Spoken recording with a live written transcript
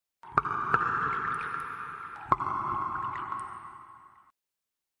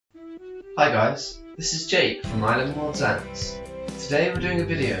Hi guys, this is Jake from MyLivingWorlds Ants. Today we're doing a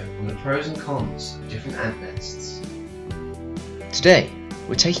video on the pros and cons of different ant nests. Today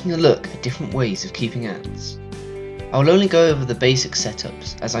we're taking a look at different ways of keeping ants. I will only go over the basic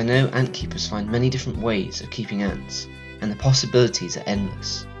setups, as I know ant keepers find many different ways of keeping ants, and the possibilities are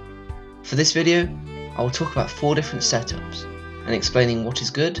endless. For this video, I will talk about 4 different setups, and explaining what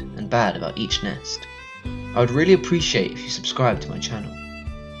is good and bad about each nest. I would really appreciate if you subscribe to my channel.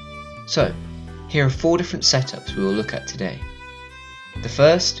 So, here are 4 different setups we will look at today. The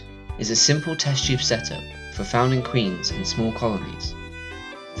first is a simple test tube setup for founding queens in small colonies.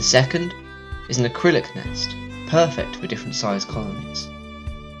 The second is an acrylic nest, perfect for different sized colonies.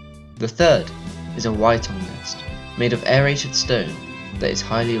 The third is a Ytong nest, made of aerated stone that is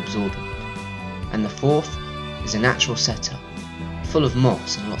highly absorbent. And the fourth is a natural setup, full of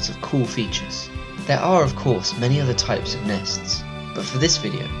moss and lots of cool features. There are of course many other types of nests, but for this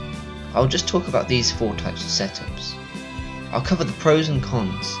video, I'll just talk about these 4 types of setups. I'll cover the pros and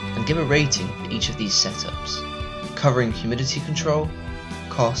cons and give a rating for each of these setups, covering humidity control,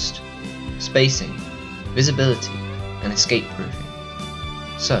 cost, spacing, visibility, and escape proofing.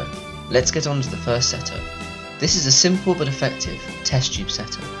 So, let's get on to the first setup. This is a simple but effective test tube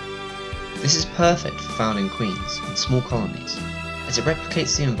setup. This is perfect for founding queens in small colonies, as it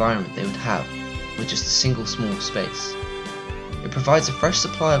replicates the environment they would have with just a single small space. It provides a fresh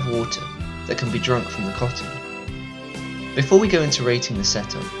supply of water that can be drunk from the cotton. Before we go into rating the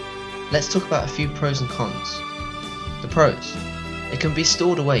setup, let's talk about a few pros and cons. The pros: it can be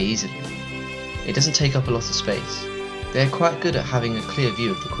stored away easily. It doesn't take up a lot of space. They are quite good at having a clear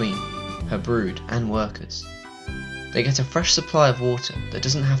view of the queen, her brood and workers. They get a fresh supply of water that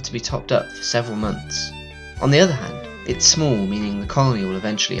doesn't have to be topped up for several months. On the other hand, it's small, meaning the colony will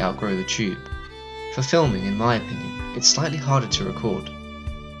eventually outgrow the tube. For filming, in my opinion, it's slightly harder to record.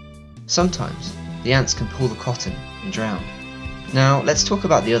 Sometimes, the ants can pull the cotton and drown. Now, let's talk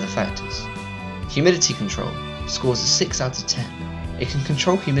about the other factors. Humidity control scores a 6 out of 10. It can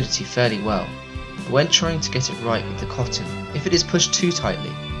control humidity fairly well, but when trying to get it right with the cotton, if it is pushed too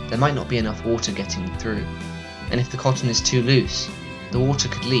tightly, there might not be enough water getting through, and if the cotton is too loose, the water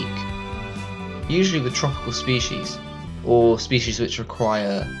could leak. Usually with tropical species, or species which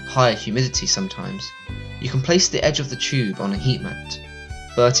require higher humidity sometimes, you can place the edge of the tube on a heat mat,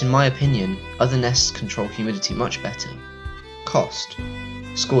 but in my opinion, other nests control humidity much better. Cost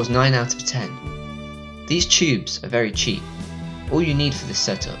scores 9 out of 10. These tubes are very cheap. All you need for this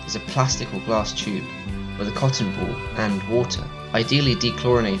setup is a plastic or glass tube with a cotton ball and water, ideally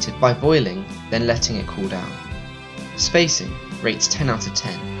dechlorinated by boiling, then letting it cool down. Spacing rates 10 out of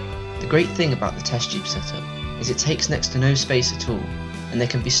 10. The great thing about the test tube setup is it takes next to no space at all, and they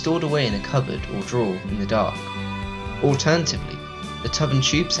can be stored away in a cupboard or drawer in the dark. Alternatively, the tub and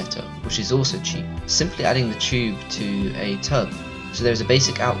tube setup, which is also cheap, simply adding the tube to a tub, so there is a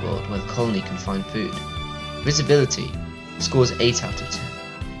basic outworld where the colony can find food. Visibility scores 8 out of 10.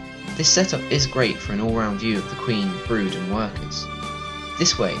 This setup is great for an all-round view of the queen, brood and workers.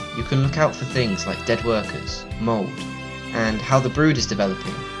 This way, you can look out for things like dead workers, mould, and how the brood is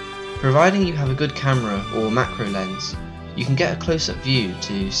developing. Providing you have a good camera or macro lens, you can get a close-up view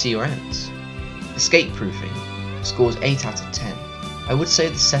to see your ants. Escape proofing scores 8 out of 10. I would say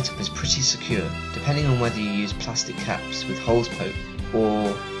the setup is pretty secure, depending on whether you use plastic caps with holes poked,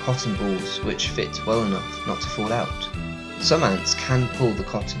 or cotton balls which fit well enough not to fall out. Some ants can pull the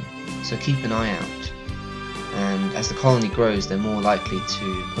cotton, so keep an eye out, and as the colony grows they're more likely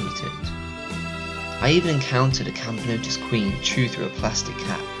to pull at it. I even encountered a Camponotus queen chew through a plastic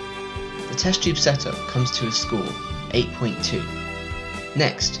cap. The test tube setup comes to a score 8.2.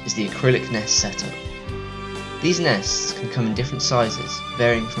 Next is the acrylic nest setup. These nests can come in different sizes,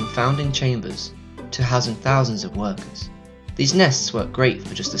 varying from founding chambers to housing thousands of workers. These nests work great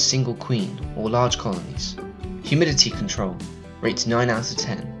for just a single queen or large colonies. Humidity control rates 9 out of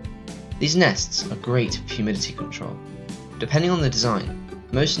 10. These nests are great for humidity control. Depending on the design,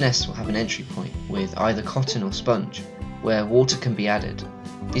 most nests will have an entry point with either cotton or sponge, where water can be added.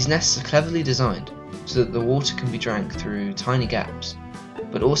 These nests are cleverly designed so that the water can be drank through tiny gaps,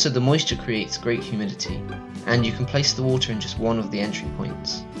 but also the moisture creates great humidity, and you can place the water in just one of the entry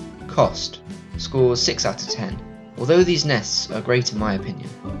points. Cost scores 6 out of 10. Although these nests are great in my opinion,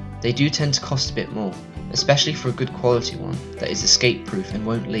 they do tend to cost a bit more, especially for a good quality one that is escape proof and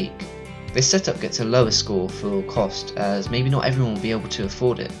won't leak. This setup gets a lower score for cost, as maybe not everyone will be able to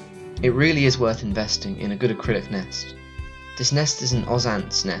afford it. It really is worth investing in a good acrylic nest. This nest is an Oz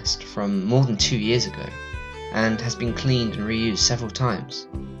Ants nest from more than 2 years ago, and has been cleaned and reused several times.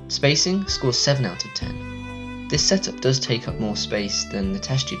 Spacing scores 7 out of 10. This setup does take up more space than the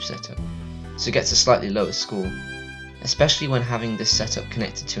test tube setup, so gets a slightly lower score, especially when having this setup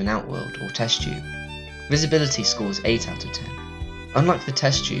connected to an outworld or test tube. Visibility scores 8 out of 10. Unlike the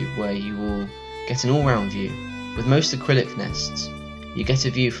test tube where you will get an all-round view, with most acrylic nests, you get a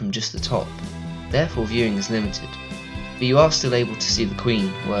view from just the top, therefore viewing is limited, but you are still able to see the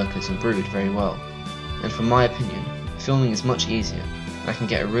queen, workers and brood very well, and from my opinion, filming is much easier and I can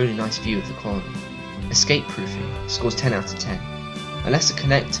get a really nice view of the colony. Escape proofing scores 10 out of 10. Unless a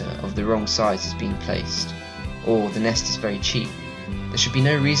connector of the wrong size is being placed, or the nest is very cheap, there should be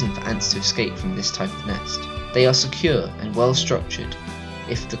no reason for ants to escape from this type of nest. They are secure and well structured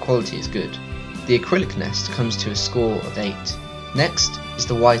if the quality is good. The acrylic nest comes to a score of 8. Next is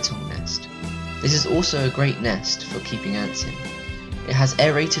the Ytong nest. This is also a great nest for keeping ants in. It has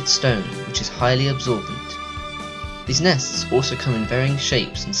aerated stone which is highly absorbent. These nests also come in varying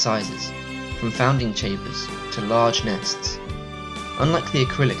shapes and sizes, from founding chambers to large nests. Unlike the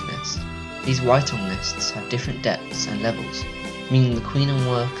acrylic nest, these Ytong nests have different depths and levels, meaning the queen and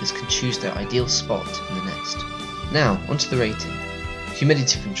workers can choose their ideal spot in the nest. Now, onto the rating.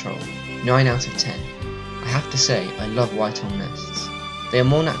 Humidity Control, 9 out of 10. I have to say, I love Ytong nests. They are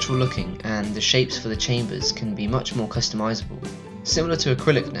more natural looking and the shapes for the chambers can be much more customizable. Similar to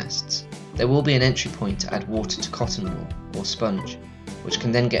acrylic nests, there will be an entry point to add water to cotton wool or sponge, which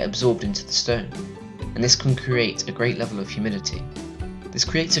can then get absorbed into the stone, and this can create a great level of humidity. This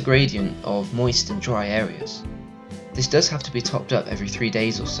creates a gradient of moist and dry areas. This does have to be topped up every 3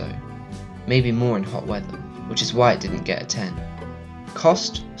 days or so, maybe more in hot weather, which is why it didn't get a 10.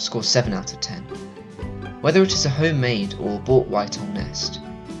 Cost scores 7 out of 10. Whether it is a homemade or bought Ytong nest,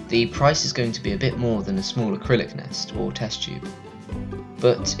 the price is going to be a bit more than a small acrylic nest or test tube,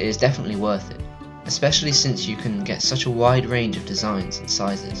 but it is definitely worth it, especially since you can get such a wide range of designs and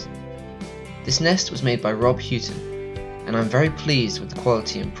sizes. This nest was made by Ytong, and I'm very pleased with the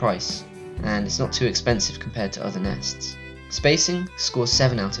quality and price, and it's not too expensive compared to other nests. Spacing scores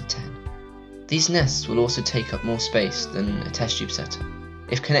 7 out of 10. These nests will also take up more space than a test tube setup.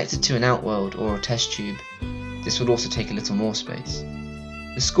 If connected to an outworld or a test tube, this would also take a little more space.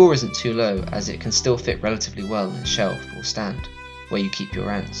 The score isn't too low as it can still fit relatively well in a shelf or stand where you keep your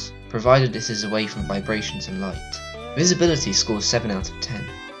ants, provided this is away from vibrations and light. Visibility scores 7 out of 10.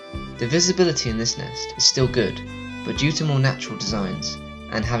 The visibility in this nest is still good, but due to more natural designs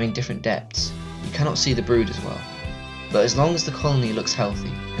and having different depths, you cannot see the brood as well. But as long as the colony looks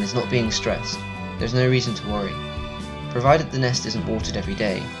healthy and is not being stressed, there's no reason to worry. Provided the nest isn't watered every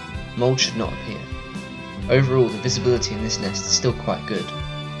day, mould should not appear. Overall, the visibility in this nest is still quite good.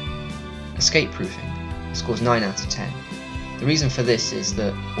 Escape proofing scores 9 out of 10. The reason for this is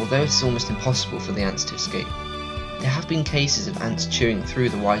that, although it's almost impossible for the ants to escape, there have been cases of ants chewing through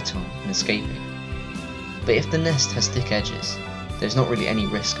the Ytong and escaping. But if the nest has thick edges, there's not really any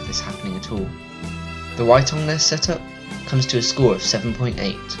risk of this happening at all. The Ytong nest setup comes to a score of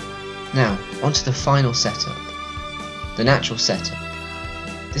 7.8. Now, onto the final setup, the natural setup.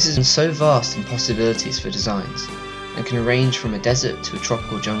 This is so vast in possibilities for designs, and can range from a desert to a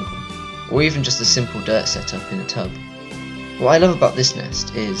tropical jungle, or even just a simple dirt setup in a tub. What I love about this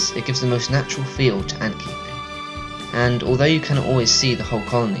nest is it gives the most natural feel to ant keeping, and although you cannot always see the whole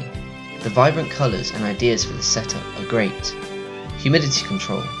colony, the vibrant colours and ideas for this setup are great. Humidity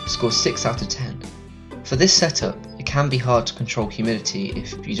Control scores 6 out of 10. For this setup, it can be hard to control humidity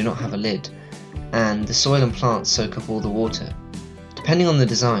if you do not have a lid, and the soil and plants soak up all the water. Depending on the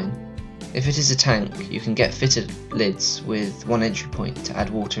design, if it is a tank, you can get fitted lids with one entry point to add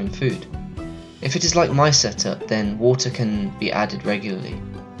water and food. If it is like my setup, then water can be added regularly.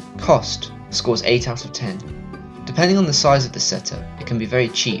 Cost scores 8 out of 10. Depending on the size of the setup, it can be very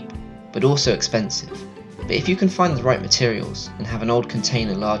cheap, but also expensive. But if you can find the right materials and have an old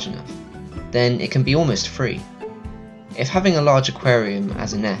container large enough, then it can be almost free. If having a large aquarium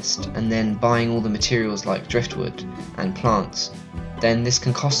as a nest and then buying all the materials like driftwood and plants, then this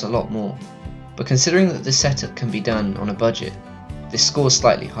can cost a lot more. But considering that this setup can be done on a budget, this scores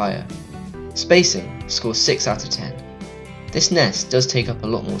slightly higher. Spacing scores 6 out of 10. This nest does take up a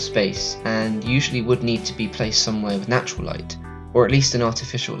lot more space and usually would need to be placed somewhere with natural light, or at least an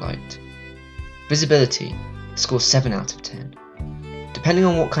artificial light. Visibility scores 7 out of 10. Depending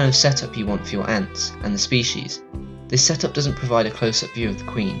on what kind of setup you want for your ants and the species, this setup doesn't provide a close-up view of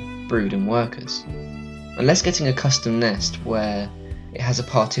the queen, brood and workers. Unless getting a custom nest where it has a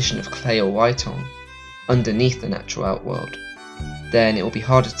partition of clay or Ytong underneath the natural outworld, then it will be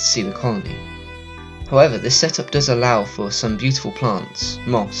harder to see the colony. However, this setup does allow for some beautiful plants,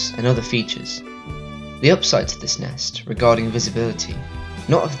 moss and other features. The upside to this nest regarding visibility,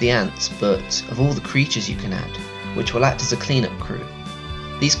 not of the ants but of all the creatures you can add, which will act as a cleanup crew.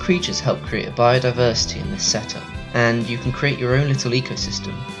 These creatures help create a biodiversity in this setup, and you can create your own little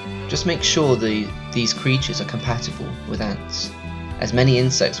ecosystem. Just make sure these creatures are compatible with ants, as many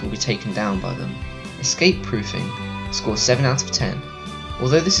insects will be taken down by them. Escape proofing scores 7 out of 10.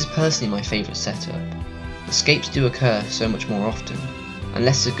 Although this is personally my favourite setup, escapes do occur so much more often,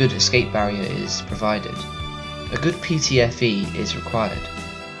 unless a good escape barrier is provided. A good PTFE is required.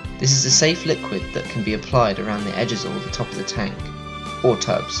 This is a safe liquid that can be applied around the edges or the top of the tank, or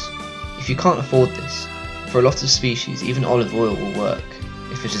tubs. If you can't afford this, for a lot of species even olive oil will work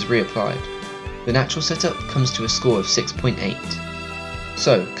if it is reapplied. The natural setup comes to a score of 6.8.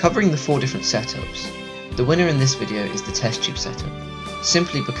 So, covering the 4 different setups, the winner in this video is the test tube setup,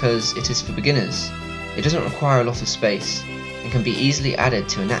 simply because it is for beginners, it doesn't require a lot of space, and can be easily added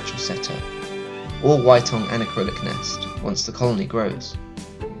to a natural setup, or Ytong and Acrylic nest, once the colony grows.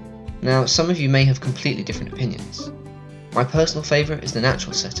 Now, some of you may have completely different opinions. My personal favourite is the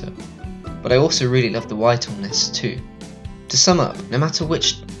natural setup, but I also really love the Ytong nests too. To sum up, no matter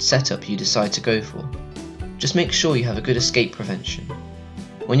which setup you decide to go for, just make sure you have a good escape prevention.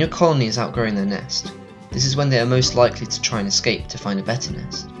 When your colony is outgrowing their nest, this is when they are most likely to try and escape to find a better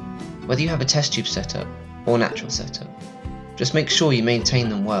nest. Whether you have a test tube setup or natural setup, just make sure you maintain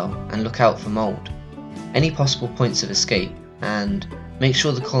them well and look out for mould, any possible points of escape, and make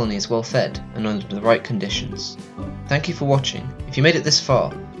sure the colony is well fed and under the right conditions. Thank you for watching. If you made it this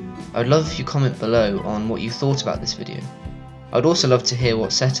far, I would love if you comment below on what you thought about this video. I would also love to hear what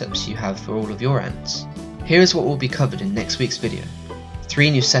setups you have for all of your ants. Here is what will be covered in next week's video.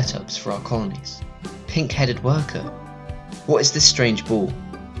 3 new setups for our colonies. Pink-headed worker. What is this strange ball?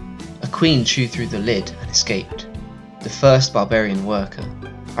 A queen chewed through the lid and escaped. The first barbarian worker.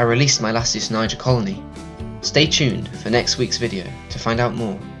 I released my Lasius niger colony. Stay tuned for next week's video to find out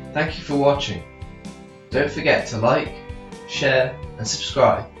more. Thank you for watching. Don't forget to like, share and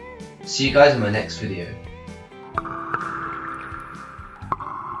subscribe. See you guys in my next video.